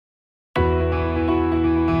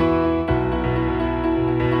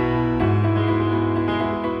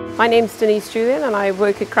My name's Denyse Julien and I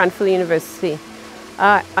work at Cranfield University.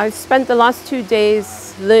 I've spent the last 2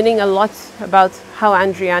 days learning a lot about how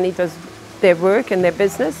Andriani does their work and their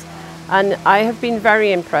business, and I have been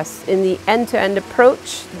very impressed in the end-to-end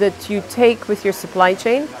approach that you take with your supply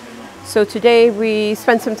chain. So today we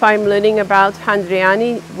spent some time learning about how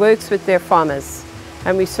Andriani works with their farmers,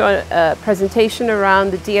 and we saw a presentation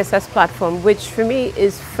around the DSS platform, which for me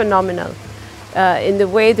is phenomenal. In the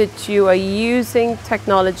way that you are using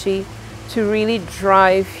technology to really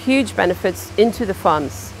drive huge benefits into the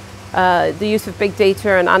farms. The use of big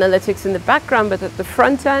data and analytics in the background, but at the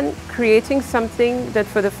front end, creating something that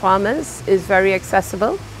for the farmers is very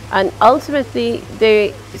accessible. And ultimately,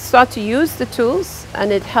 they start to use the tools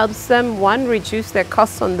and it helps them, one, reduce their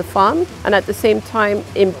costs on the farm, and at the same time,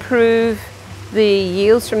 improve the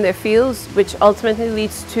yields from their fields, which ultimately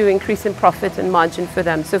leads to increase in profit and margin for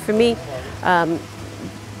them. So for me,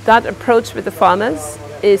 that approach with the farmers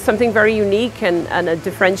is something very unique and a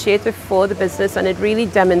differentiator for the business, and it really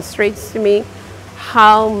demonstrates to me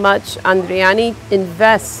how much Andriani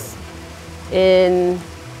invests in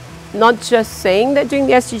not just saying they're doing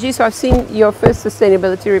the SDGs. So I've seen your first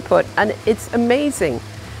sustainability report and it's amazing.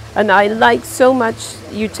 And I like so much,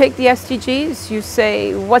 you take the SDGs, you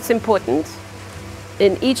say what's important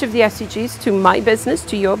in each of the SDGs to my business,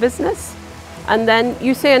 to your business, and then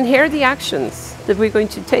you say, and here are the actions that we're going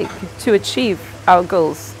to take to achieve our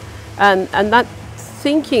goals. And that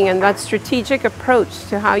thinking and that strategic approach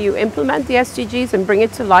to how you implement the SDGs and bring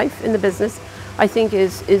it to life in the business, I think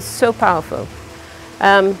is so powerful.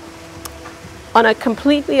 On a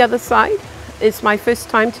completely other side, it's my first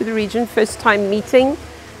time to the region, first time meeting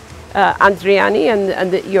Andriani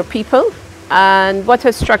and your people. And what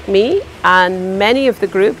has struck me and many of the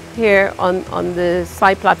group here on the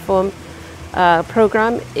S.p.A platform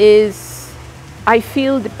program is I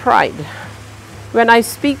feel the pride. When I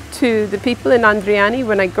speak to the people in Andriani,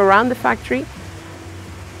 when I go around the factory,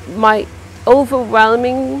 my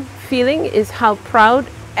overwhelming feeling is how proud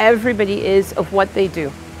everybody is of what they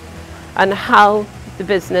do and how the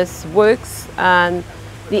business works and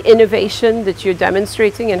the innovation that you're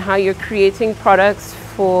demonstrating and how you're creating products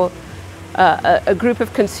for a group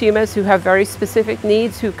of consumers who have very specific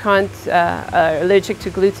needs, who are allergic to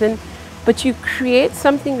gluten, but you create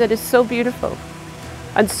something that is so beautiful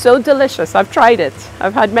and so delicious. I've tried it.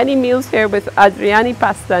 I've had many meals here with Andriani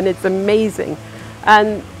pasta and it's amazing.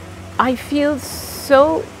 And I feel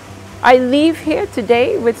so, I leave here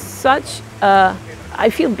today with such,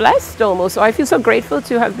 I feel blessed almost. So I feel so grateful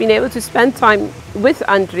to have been able to spend time with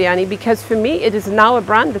Andriani, because for me it is now a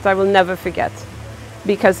brand that I will never forget,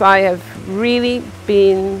 because I have really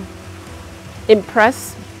been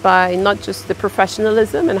impressed by not just the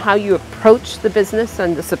professionalism and how you approach the business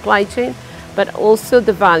and the supply chain, but also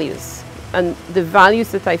the values, and the values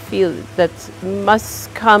that I feel that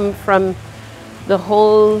must come from the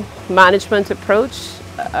whole management approach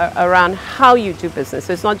around how you do business.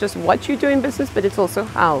 So it's not just what you do in business, but it's also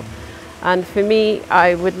how. And for me,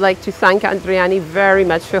 I would like to thank Andriani very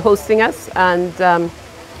much for hosting us, and I'm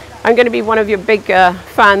going to be one of your big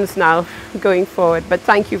fans now going forward, but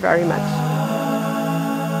thank you very much.